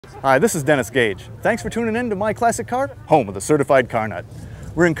Hi, this is Dennis Gage. Thanks for tuning in to My Classic Car, home of the certified car nut.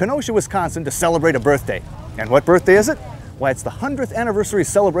 We're in Kenosha, Wisconsin to celebrate a birthday. And what birthday is it? Why, it's the 100th anniversary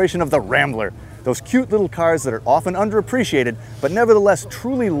celebration of the Rambler. Those cute little cars that are often underappreciated, but nevertheless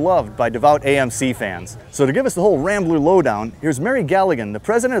truly loved by devout AMC fans. So to give us the whole Rambler lowdown, here's Mary Galligan, the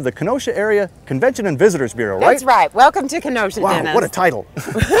president of the Kenosha Area Convention and Visitors Bureau, right? That's right. Welcome to Kenosha, Wow, Dennis. what a title.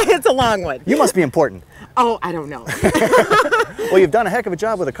 It's a long one. You must be important. Oh, I don't know. Well, you've done a heck of a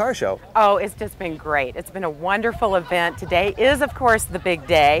job with a car show. Oh, it's just been great. It's been a wonderful event. Today is, of course, the big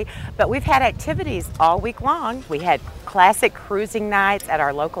day, but we've had activities all week long. We had classic cruising nights at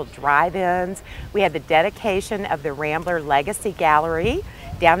our local drive-ins. We had the dedication of the Rambler Legacy Gallery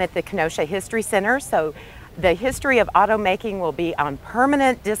down at the Kenosha History Center. So the history of automaking will be on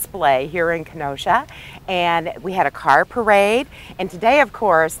permanent display here in Kenosha. And we had a car parade. And today, of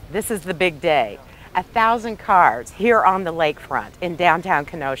course, this is the big day. 1,000 cars here on the lakefront in downtown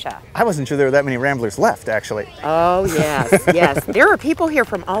Kenosha. I wasn't sure there were that many Ramblers left, actually. Oh, yes, yes. There are people here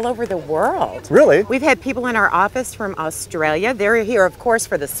from all over the world. Really? We've had people in our office from Australia. They're here, of course,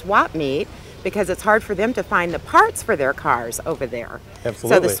 for the swap meet, because it's hard for them to find the parts for their cars over there. Absolutely.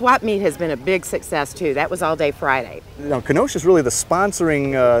 So the swap meet has been a big success too. That was all day Friday. Now, Kenosha is really the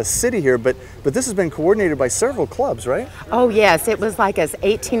sponsoring city here, but this has been coordinated by several clubs, right? Oh yes, it was like an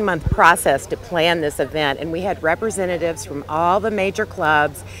 18-month process to plan this event, and we had representatives from all the major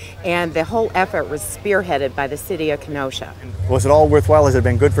clubs, and the whole effort was spearheaded by the city of Kenosha. Was it all worthwhile? Has it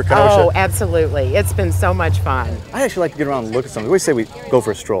been good for Kenosha? Oh, absolutely. It's been so much fun. I actually like to get around and look at something. We always say we go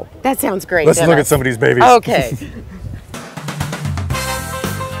for a stroll. That sounds great. Let's look Dennis. at some of these babies. Okay.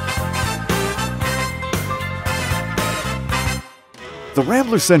 The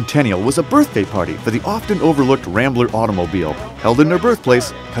Rambler Centennial was a birthday party for the often overlooked Rambler automobile, held in their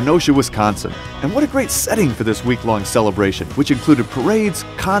birthplace, Kenosha, Wisconsin. And what a great setting for this week-long celebration, which included parades,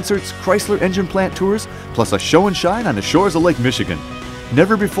 concerts, Chrysler engine plant tours, plus a show and shine on the shores of Lake Michigan.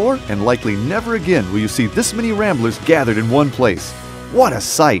 Never before, and likely never again, will you see this many Ramblers gathered in one place. What a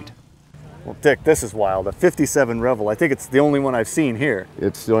sight! Well, Dick, this is wild. A 57 Revel. I think it's the only one I've seen here.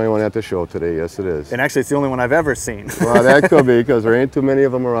 It's the only one at the show today, yes it is. And actually, it's the only one I've ever seen. Well, that could be, because there ain't too many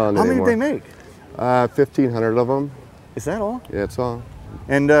of them around How anymore. many did they make? 1,500 of them. Is that all? Yeah, that's all.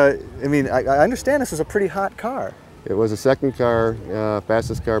 And, I mean, I understand this is a pretty hot car. It was the second car,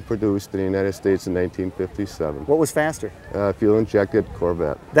 fastest car produced in the United States in 1957. What was faster? Fuel-injected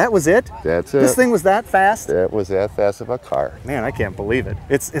Corvette. That was it? That's it. This thing was that fast? That was that fast of a car. Man, I can't believe it.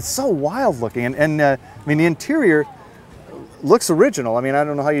 It's so wild looking, and I mean, the interior looks original. I mean, I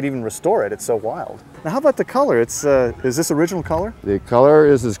don't know how you'd even restore it. It's so wild. Now, how about the color? It's is this original color? The color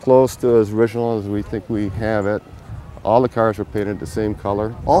is as close to as original as we think we have it. All the cars were painted the same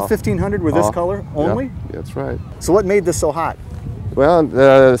color. All 1,500 were this color only? Yeah, that's right. So what made this so hot? Well,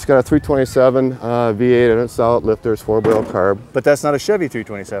 it's got a 327 V8 in it, solid lifters, 4-wheel carb. But that's not a Chevy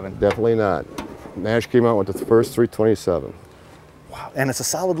 327. Definitely not. Nash came out with the first 327. Wow, and it's a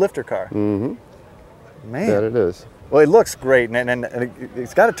solid lifter car. Mm-hmm. Man. That it is. Well, it looks great, and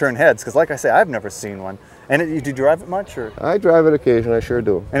it's got to turn heads, because like I say, I've never seen one. And do you drive it much? Or? I drive it occasionally, I sure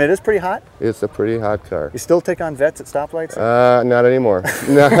do. And it is pretty hot? It's a pretty hot car. You still take on vets at stoplights? Not anymore.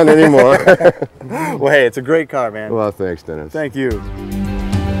 Not anymore. Well, hey, it's a great car, man. Well, thanks, Dennis. Thank you.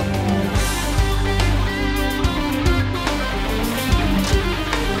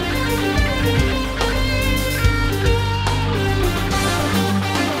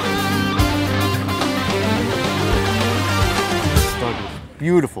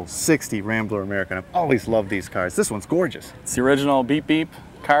 Beautiful 60 Rambler American. I've always loved these cars. This one's gorgeous. It's the original beep beep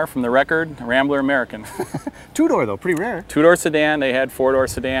car from the record, Rambler American. Two-door though, pretty rare. Two-door sedan. They had four-door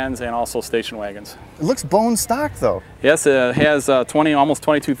sedans and also station wagons. It looks bone stock though. Yes, it has almost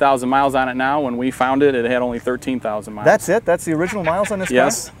 22,000 miles on it now. When we found it, it had only 13,000 miles. That's it? That's the original miles on this car?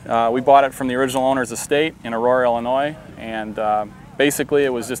 Yes. We bought it from the original owner's estate in Aurora, Illinois, and basically it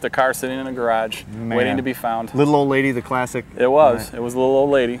was just a car sitting in a garage waiting to be found. Little old lady, the classic. It was. Right. It was a little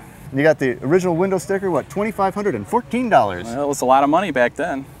old lady. You got the original window sticker, what, $2,514? Well, it was a lot of money back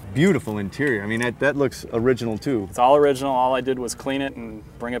then. Beautiful interior. I mean, that looks original too. It's all original. All I did was clean it and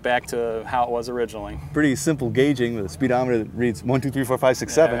bring it back to how it was originally. Pretty simple gauging with a speedometer that reads 1, 2, 3, 4, 5,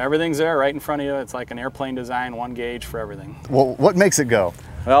 6, 7. Yeah, everything's there right in front of you. It's like an airplane design, one gauge for everything. Well, what makes it go?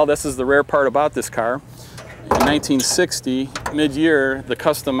 Well, this is the rare part about this car. In 1960, mid-year, the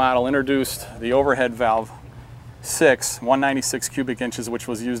custom model introduced the overhead valve 196 cubic inches, which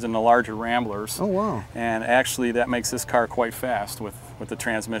was used in the larger Ramblers. Oh, wow. And actually that makes this car quite fast with the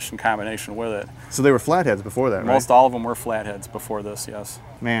transmission combination with it. So they were flatheads before that, right? Most all of them were flatheads before this, yes.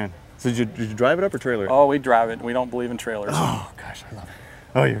 Man. So did you drive it up or trailer it? Oh, we drive it. We don't believe in trailers. Oh, gosh, I love it.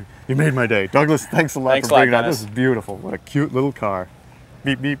 Oh, you made my day. Douglas, thanks a lot Thanks for a lot, bringing that. Dennis. This is beautiful. What a cute little car.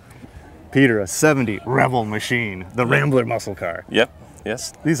 Beep, beep. Peter, a 70 Rebel machine, the Rambler muscle car. Yep,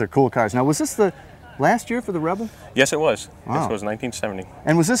 yes. These are cool cars. Now, was this the last year for the Rebel? Yes, it was. Wow. This was 1970.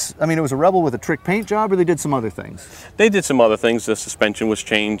 And was this, I mean, it was a Rebel with a trick paint job, or they did some other things? They did some other things. The suspension was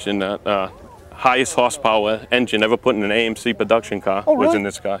changed, and the highest horsepower engine ever put in an AMC production car Oh, was really? in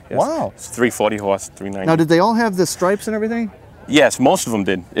this car. Yes. Wow. It's 340 horse, 390. Now, did they all have the stripes and everything? Yes, most of them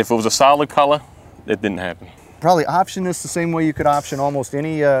did. If it was a solid color, it didn't happen. Probably option this the same way you could option almost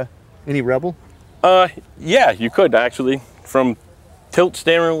any Rebel? Yeah, you could actually. From tilt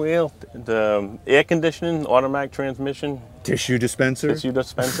steering wheel, the air conditioning, automatic transmission, Tissue dispenser? tissue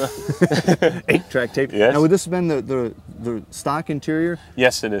dispenser. 8-track tape? Yes. Now, would this have been the stock interior?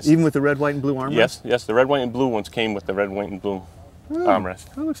 Yes, it is. Even with the red, white, and blue armrest? Yes, yes. The red, white, and blue ones came with the red, white, and blue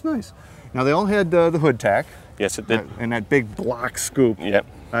armrest. That looks nice. Now, they all had the hood tack. Yes, it did. And that big block scoop. Yep.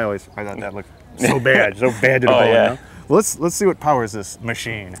 I thought that looked so bad, so bad to the Oh, bone. yeah. No? Well, let's see what powers this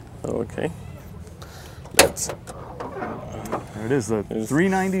machine. Okay. That's There it is, the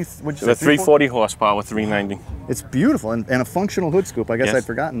 390. What'd you the say? 340 horsepower, 390. It's beautiful and a functional hood scoop. I guess Yes. I'd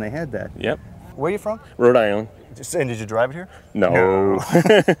forgotten they had that. Yep. Where are you from? Rhode Island. And did you drive it here? No.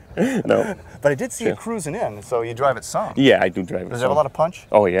 No. But I did see you cruising in, so you drive it some. Yeah, I do drive it. Does it have a lot of punch?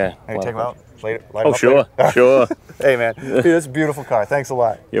 Oh yeah. Can you take it out? Light Oh it up sure, later? sure. Hey man, dude, that's a beautiful car. Thanks a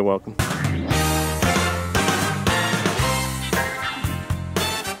lot. You're welcome.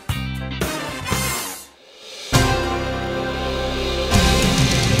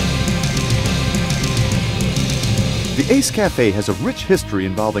 The Ace Cafe has a rich history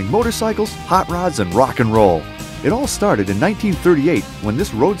involving motorcycles, hot rods, and rock and roll. It all started in 1938 when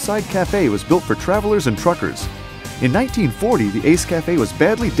this roadside cafe was built for travelers and truckers. In 1940, the Ace Cafe was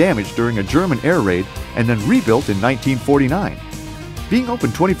badly damaged during a German air raid and then rebuilt in 1949. Being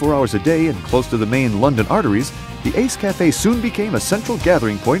open 24 hours a day and close to the main London arteries, the Ace Cafe soon became a central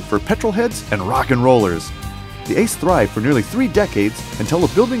gathering point for petrolheads and rock and rollers. The Ace thrived for nearly 3 decades until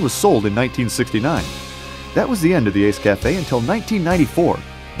the building was sold in 1969. That was the end of the Ace Cafe until 1994,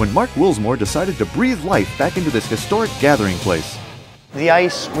 when Mark Wilsmore decided to breathe life back into this historic gathering place. The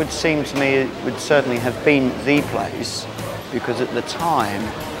Ace would seem to me would certainly have been the place, because at the time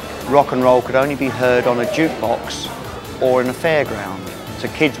rock and roll could only be heard on a jukebox or in a fairground. So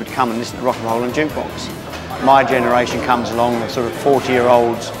kids would come and listen to rock and roll on a jukebox. My generation comes along, the sort of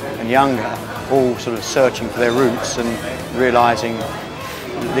 40-year-olds and younger, all sort of searching for their roots and realising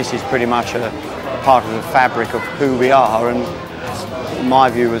this is pretty much a part of the fabric of who we are, and my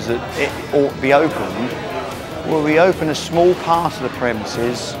view was that it ought to be opened. Well, we opened a small part of the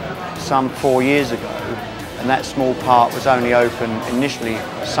premises some 4 years ago, and that small part was only open initially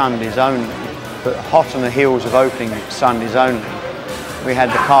Sundays only, but hot on the heels of opening Sundays only, we had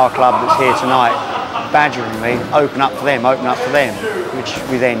the car club that's here tonight badgering me, open up for them, which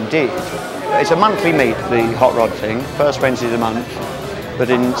we then did. It's a monthly meet, the hot rod thing, first Wednesday of the month. But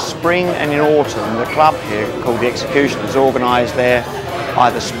in spring and in autumn, the club here, called the Executioners, organised their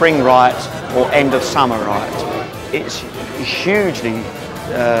either spring riot or end of summer riot. It's hugely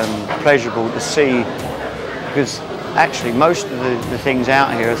pleasurable to see, because actually most of the things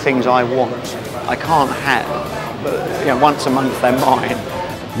out here are things I want. I can't have, but once a month they're mine.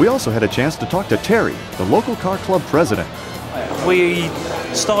 We also had a chance to talk to Terry, the local car club president. We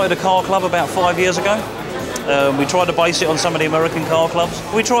started a car club about 5 years ago. We tried to base it on some of the American car clubs.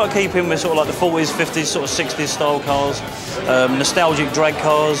 We try to keep in with sort of like the 40s, 50s, sort of 60s style cars, nostalgic drag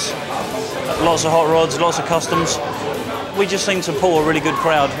cars, lots of hot rods, lots of customs. We just seem to pull a really good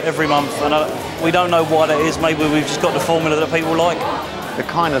crowd every month, and we don't know why that is. Maybe we've just got the formula that people like. The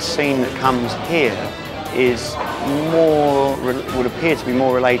kind of scene that comes here is would appear to be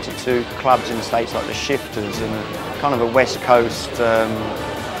more related to clubs in the States like the Shifters and kind of a West Coast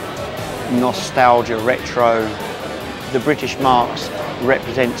nostalgia, retro. The British marks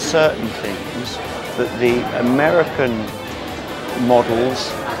represent certain things that the American models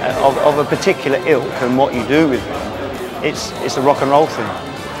of a particular ilk and what you do with them, it's a rock and roll thing.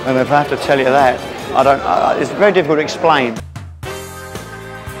 And if I have to tell you that, it's very difficult to explain.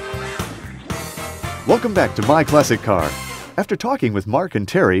 Welcome back to My Classic Car. After talking with Mark and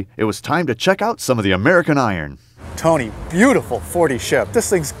Terry, it was time to check out some of the American iron. Tony, beautiful 40 Chevy. This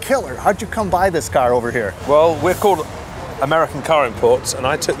thing's killer. How'd you come by this car over here? Well, we're called American Car Imports, and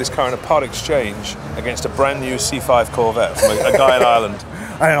I took this car in a part exchange against a brand new C5 Corvette from a guy in Ireland.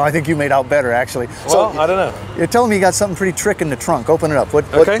 I don't know, I think you made out better actually. Well, I don't know. You're telling me you got something pretty trick in the trunk. Open it up.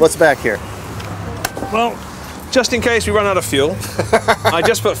 Okay. What's back here? Well, just in case we run out of fuel. I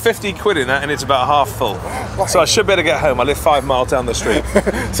just put 50 quid in that and it's about half full. So I should better get home. I live 5 miles down the street.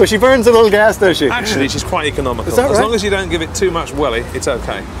 So she burns a little gas, does she? Actually, she's quite economical. Is that right? As long as you don't give it too much welly, it's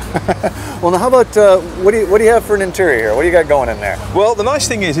okay. Well, now how about, what do you have for an interior here? What do you got going in there? Well, the nice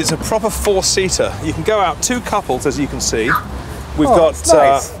thing is it's a proper 4-seater. You can go out 2 couples, as you can see. We've got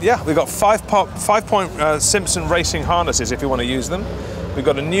nice. yeah, we've got 5-point Simpson racing harnesses if you want to use them. We've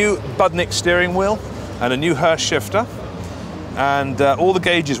got a new Budnick steering wheel and a new Hurst shifter, and all the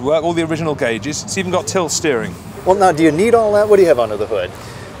gauges work, all the original gauges. It's even got tilt steering. Well, now, do you need all that? What do you have under the hood?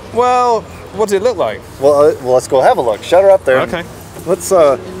 Well, what does it look like? Well, let's go have a look. Shut her up there. Okay. Let's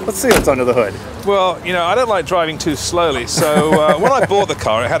see what's under the hood. Well, you know, I don't like driving too slowly, so when I bought the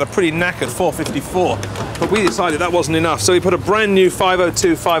car, it had a pretty knackered 454, but we decided that wasn't enough, so we put a brand new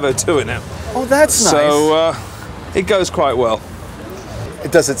 502 in it. Oh, that's nice. So it goes quite well.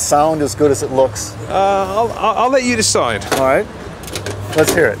 Does it sound as good as it looks? I'll let you decide. All right.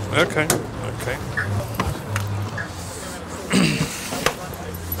 Let's hear it. Okay. Okay.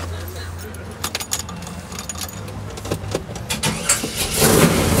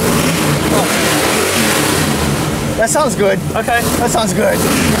 That sounds good. Okay. That sounds good.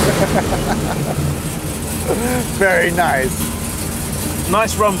 Very nice.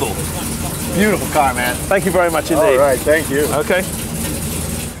 Nice rumble. Beautiful car, man. Thank you very much indeed. All right, thank you. Okay.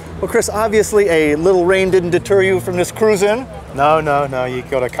 Well, Chris, obviously a little rain didn't deter you from this cruise in. No, you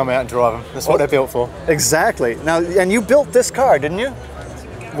got to come out and drive them. That's what they're built for. Exactly. Now, and you built this car, didn't you?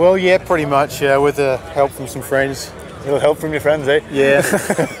 Well, yeah, pretty much, with the help from some friends. A little help from your friends, eh? Yeah.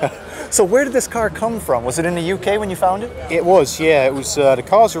 So where did this car come from? Was it in the UK when you found it? It was, yeah. It was, the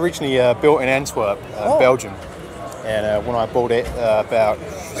car's originally built in Antwerp, Belgium. And when I bought it about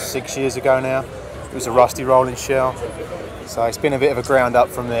 6 years ago now, it was a rusty rolling shell. So it's been a bit of a ground up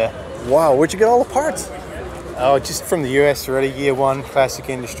from there. Wow, where'd you get all the parts? Oh, just from the US already, Year One, Classic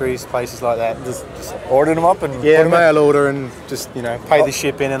Industries, places like that. Just ordered them up and yeah, put them mail order and just, pay the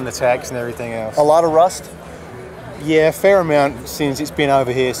shipping and the tax and everything else. A lot of rust? Yeah, a fair amount since it's been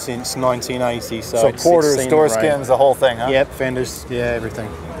over here since 1980. So quarters, door skins, the whole thing, huh? Yep, fenders, yeah, everything.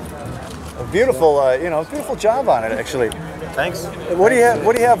 A beautiful, beautiful job on it, actually. Thanks. What do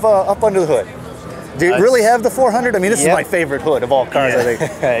you have up under the hood? Do you really have the 400? I mean, this is my favorite hood of all cars, I think.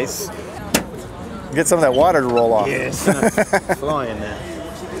 Get some of that water to roll off. Yes, fly in there.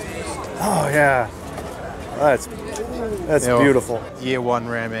 Oh yeah, that's beautiful. Year One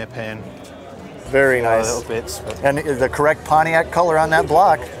Ram Air Pan. Very nice. Little bits. And the correct Pontiac color on that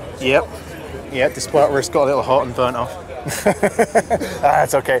block. Yep. Yep, despite where it's got a little hot and burnt off.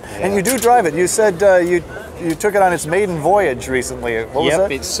 That's okay. Yeah. And you do drive it. You said you took it on its maiden voyage recently. What was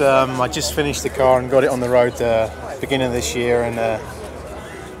that? Yep, it's I just finished the car and got it on the road beginning of this year, and the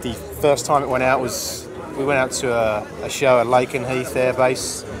first time it went out was we went out to a show at Lakenheath Air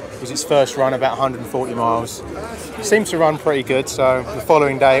Base. It was its first run, about 140 miles. It seemed to run pretty good, so the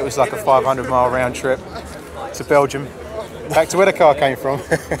following day it was like a 500-mile round trip to Belgium, back to where the car came from.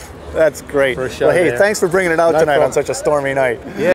 That's great. For a show well, hey, there. thanks for bringing it out tonight on such a stormy night. Yeah.